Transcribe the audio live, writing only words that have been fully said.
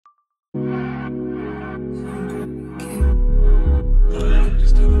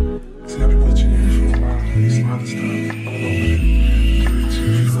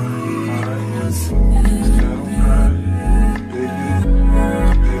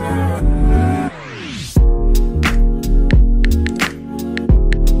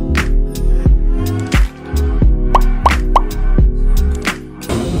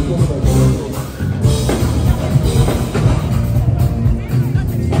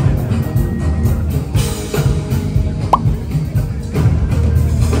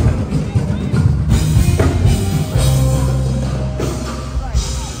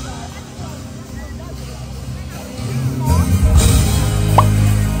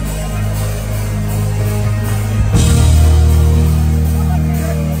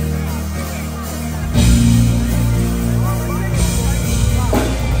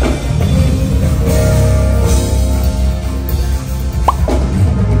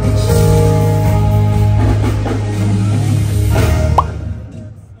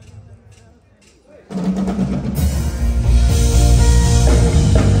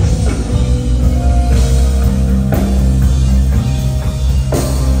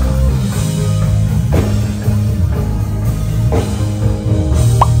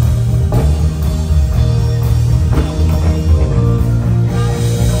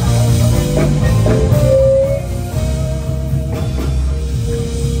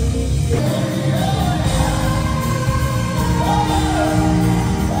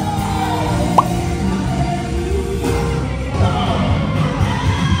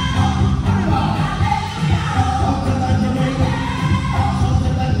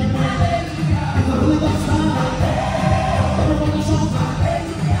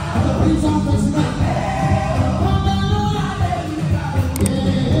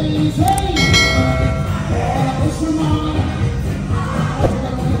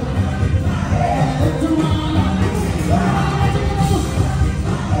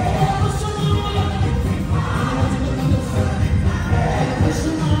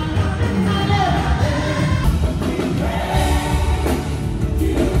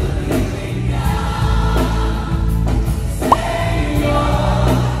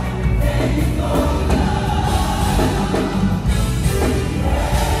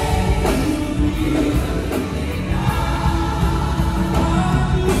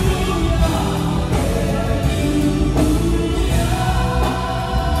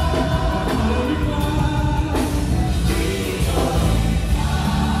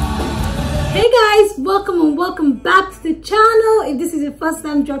Welcome back to the channel. If this is your first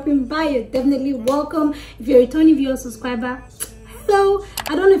time dropping by, you're definitely welcome. If you're a returning viewer subscriber, hello.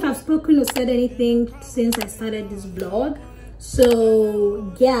 I don't know if I've spoken or said anything since I started this vlog.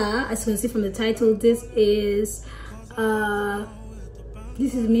 So yeah, as you can see from the title, this is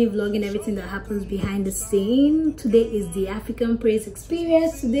me vlogging everything that happens behind the scene. Today is the African Praise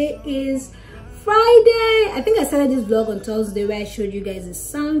Experience. Today is Friday. I think I started this vlog on Thursday where I showed you guys a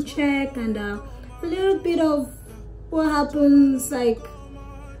sound check and a little bit of what happens, like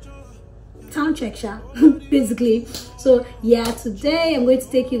sound check basically. So yeah, today I'm going to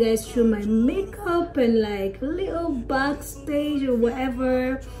take you guys through my makeup and like a little backstage or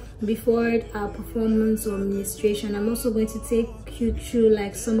whatever before our performance or ministration. I'm also going to take you through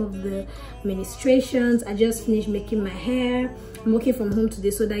like some of the ministrations. I just finished making my hair. I'm working from home today,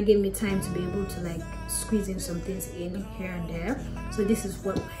 so that gave me time to be able to like squeeze in some things in here and there. So this is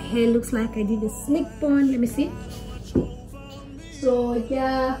what my hair looks like. I did a slick bun. Let me see. So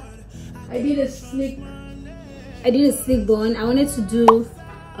yeah, I did a slick bun. I wanted to do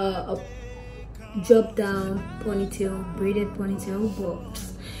a drop down ponytail, braided ponytail, but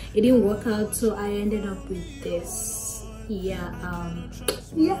it didn't work out, so I ended up with this. Yeah,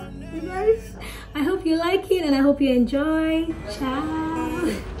 guys, I hope you like it and I hope you enjoy.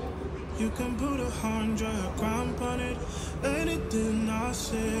 Ciao. You can put 100 grams on it. Anything I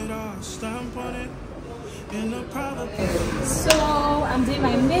said, I'll stamp on it. In a private place. So I'm doing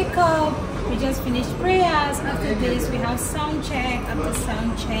my makeup. We just finished prayers. After this, we have sound check. After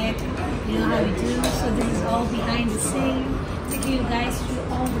sound check, you know how we do. So this is all behind the scene, taking you guys through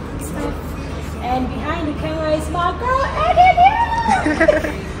all the good stuff. And behind the camera is my girl Eddie.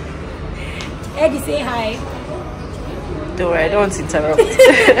 Eddie, say hi. Don't worry, I don't want to interrupt.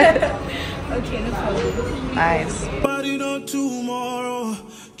 Okay, no problem. Nice. Body on tomorrow,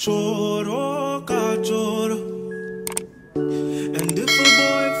 choro ka choro. And if a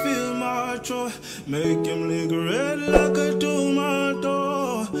boy feel macho, make him lick red like a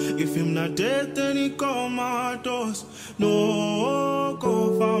tomato. If him not dead, then he comatose. No go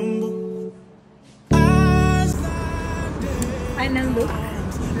fambo. Final look,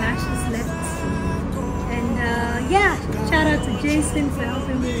 lashes left, and yeah, shout out to Jason for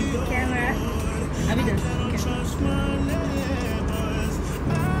helping me with the camera. Are we done? Okay. trust my neighbors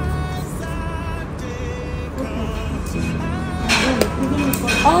as I take on.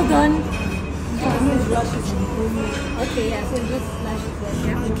 All done. Okay, yeah, so just flash it there.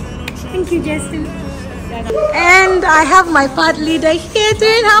 Yeah. Thank you, Justin. And I have my part leader here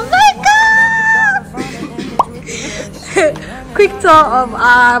doing her makeup. Quick tour of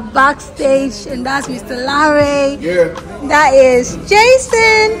our backstage, and that's Mr. Larry. Yeah. That is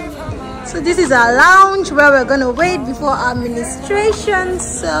Jason. So this is our lounge where we're gonna wait before our ministration.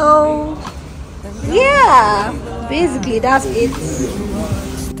 So yeah, basically that's it.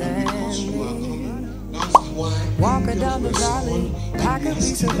 Walking down the valley, pack a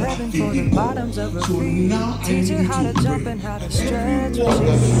piece of heaven for the bottoms of her feet. Teach her how to jump and how to stretch.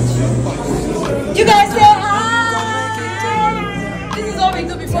 You guys say hi. This is what we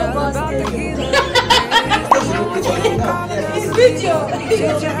do before birthday. It's video.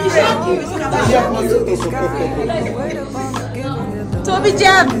 Toby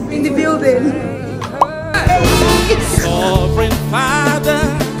Jam in the building. Sovereign Father,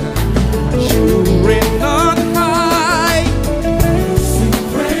 you reign on high. Sing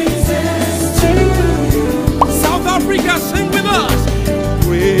praises to you. South Africa, sing with us.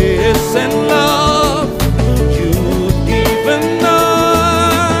 Grace and love you've given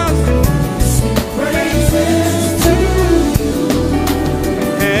us. Sing praises to you.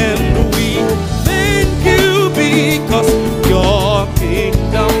 And we thank you because your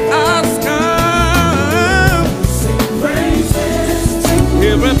kingdom has come. Sing praises to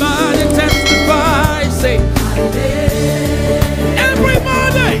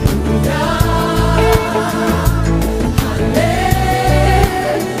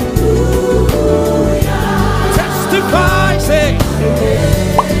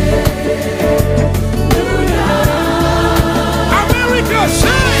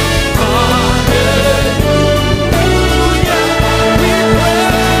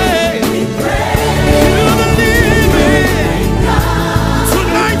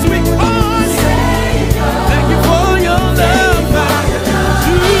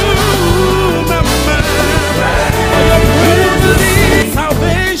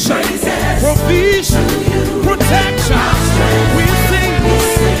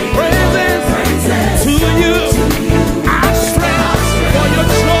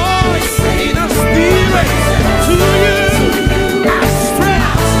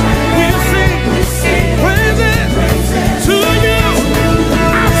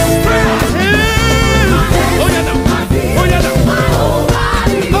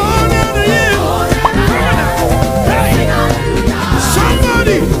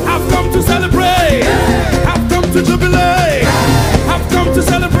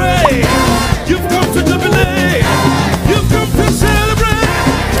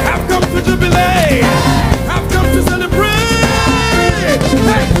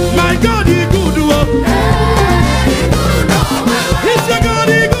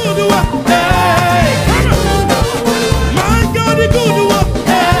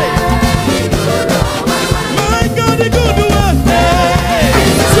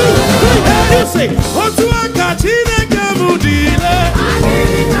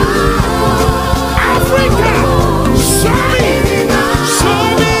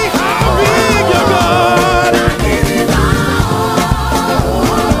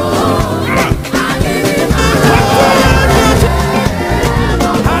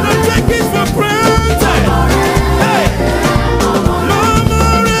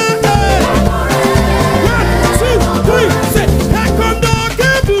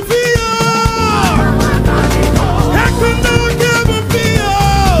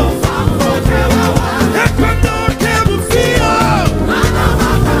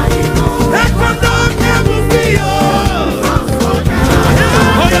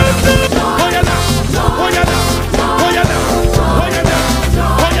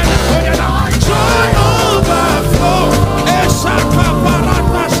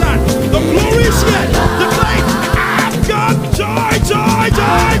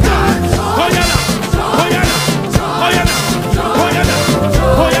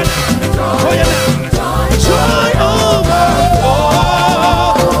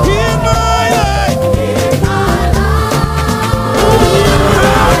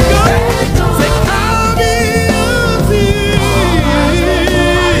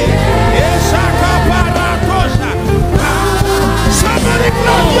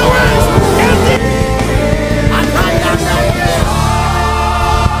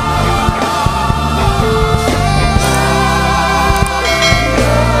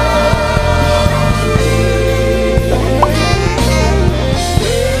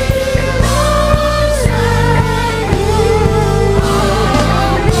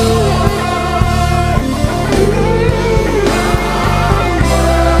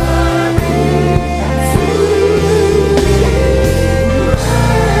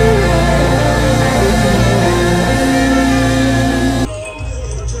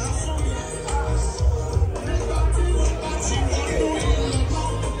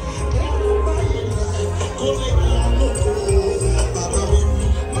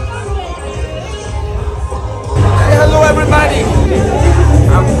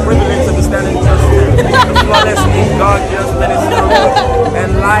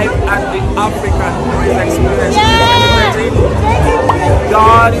live at the African Praise Experience 2020.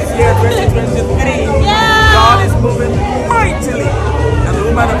 God is here 2023. God is moving mightily. And the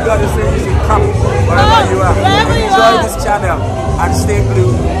woman of God is saying you should come wherever you are. Enjoy this channel and stay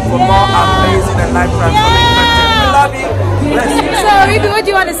glued for more amazing and life transforming content. We love you. Bless you. So, Ibi, what do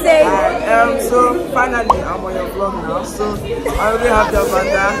you want to say? So finally, I'm on your vlog now. So I already have the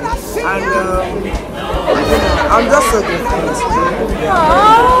banda, and I'm just so grateful.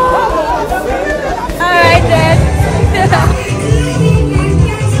 All right then.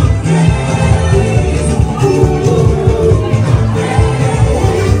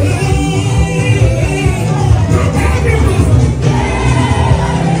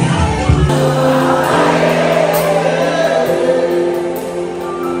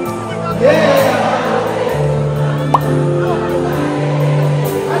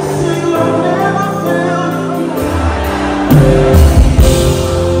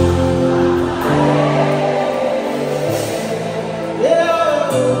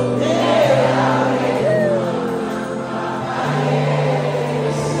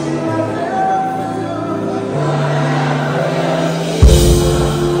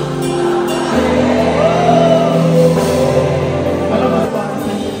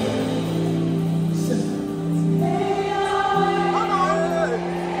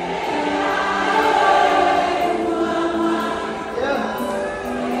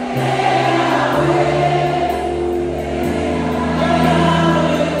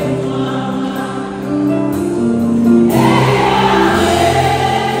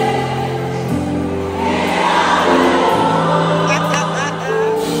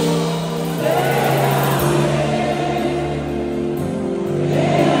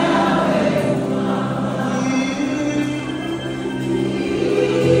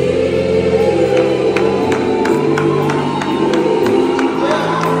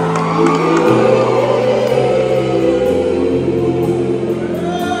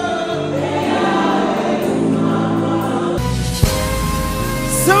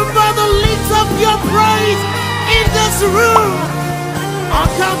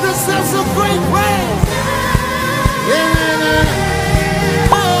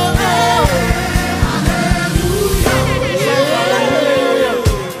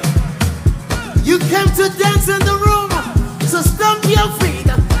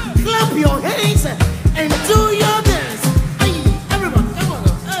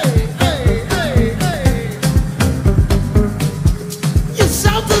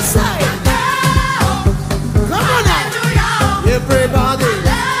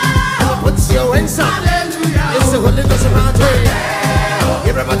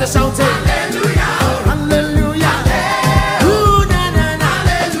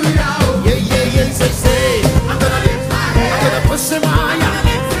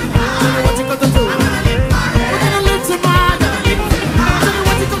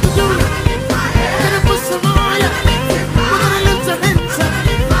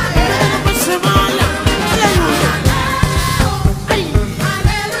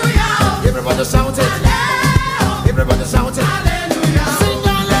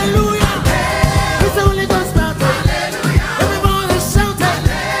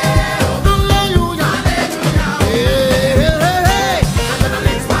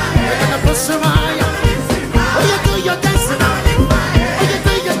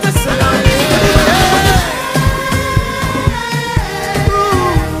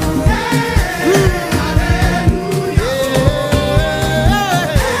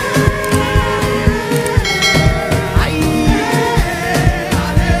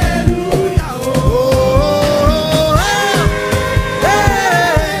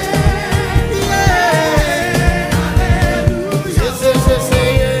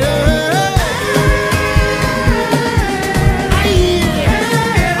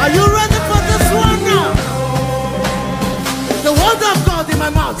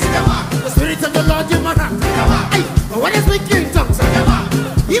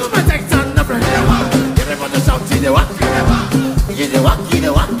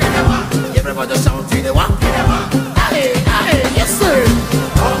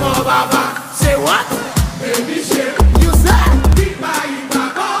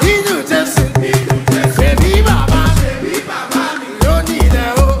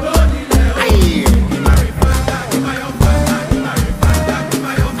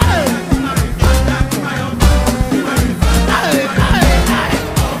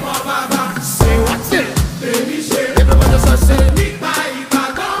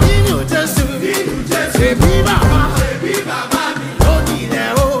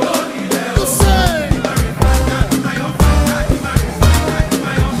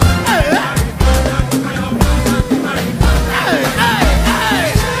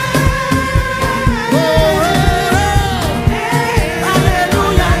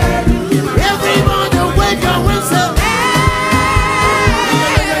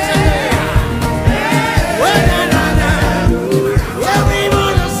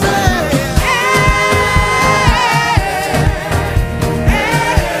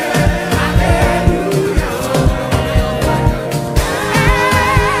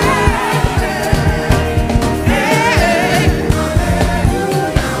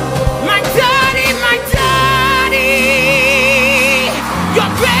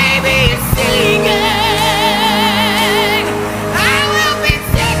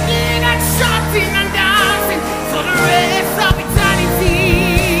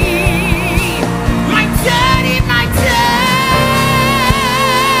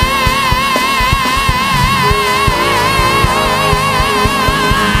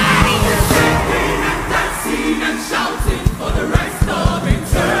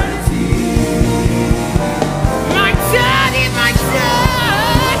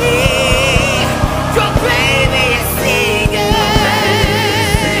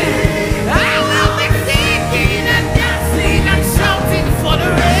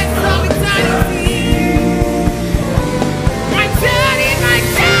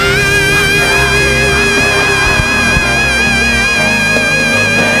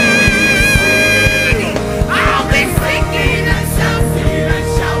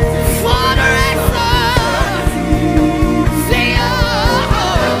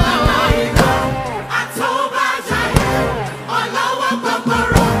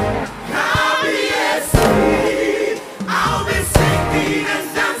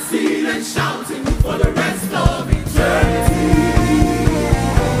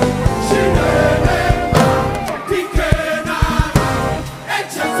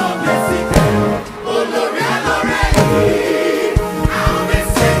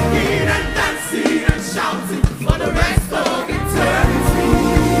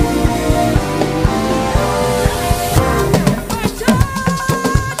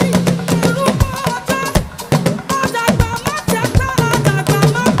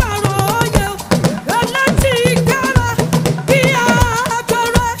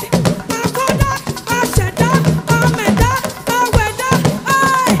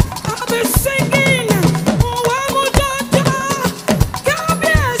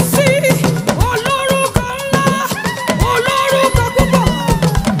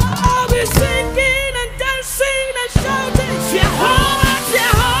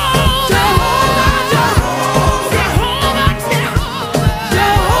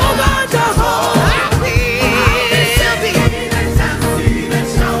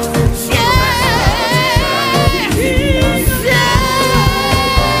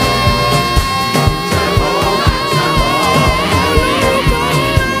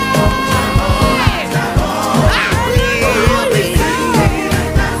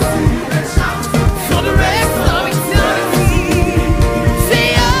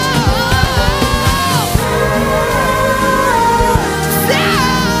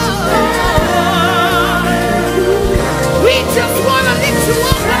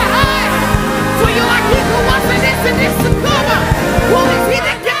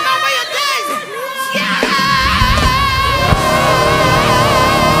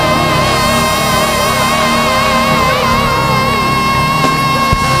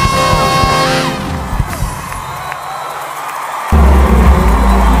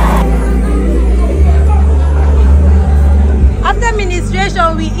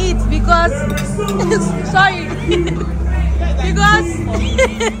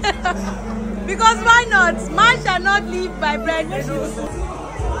 because why not? Man shall not live by bread alone.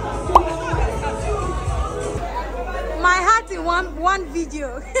 My heart in one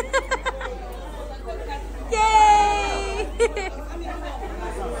video. Yay!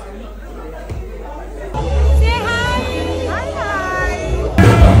 Say hi! Hi!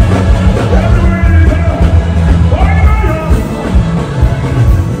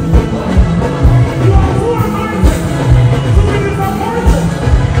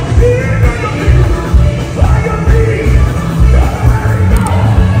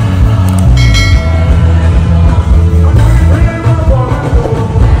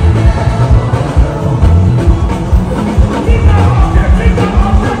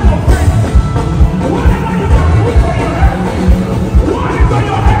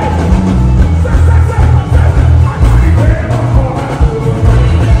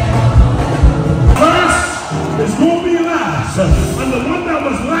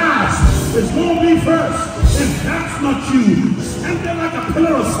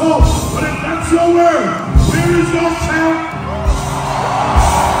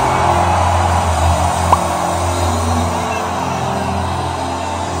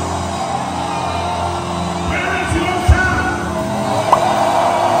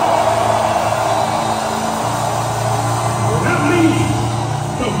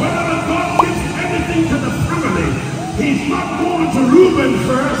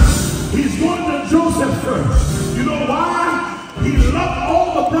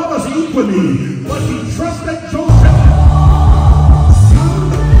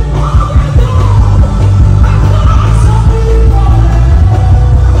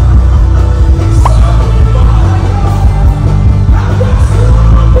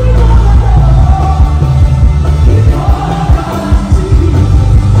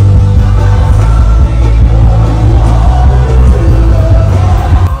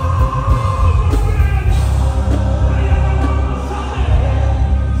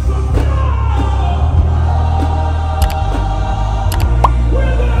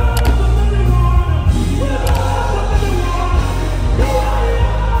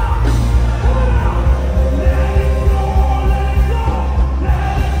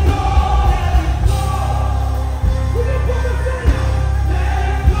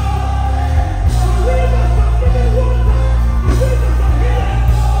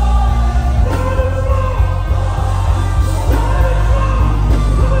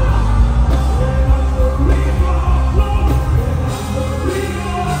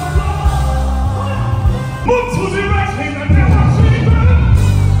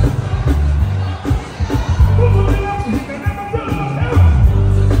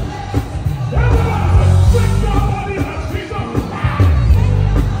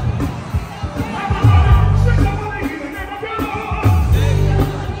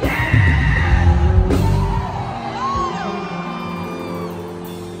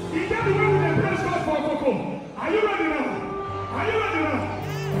 Are you ready now? Are you ready now?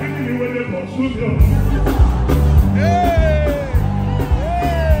 Let me with the boss.